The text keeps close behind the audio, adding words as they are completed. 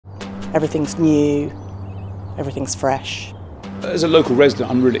Everything's new, everything's fresh. As a local resident,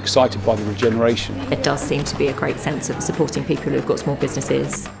 I'm really excited by the regeneration. There does seem to be a great sense of supporting people who've got small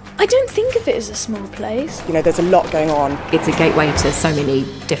businesses. I don't think of it as a small place. You know, there's a lot going on. It's a gateway to so many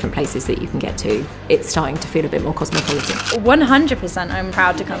different places that you can get to. It's starting to feel a bit more cosmopolitan. 100% I'm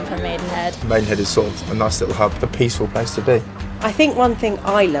proud to come from Maidenhead. Maidenhead is sort of a nice little hub, a peaceful place to be. I think one thing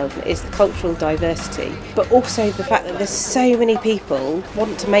I love is the cultural diversity, but also the fact that there's so many people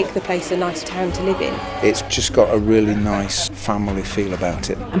want to make the place a nice town to live in. It's just got a really nice family feel about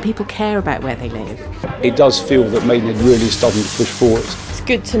it. And people care about where they live. It does feel that Maidenhead really is starting to push forward. It's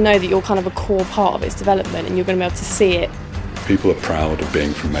good to know that you're kind of a core part of its development and you're going to be able to see it. People are proud of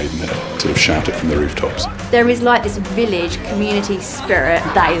being from Maidenhead, sort of shout it from the rooftops. There is like this village community spirit.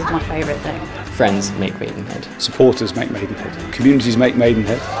 That is my favourite thing. Friends make Maidenhead. Supporters make Maidenhead. Communities make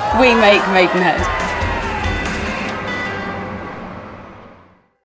Maidenhead. We make Maidenhead.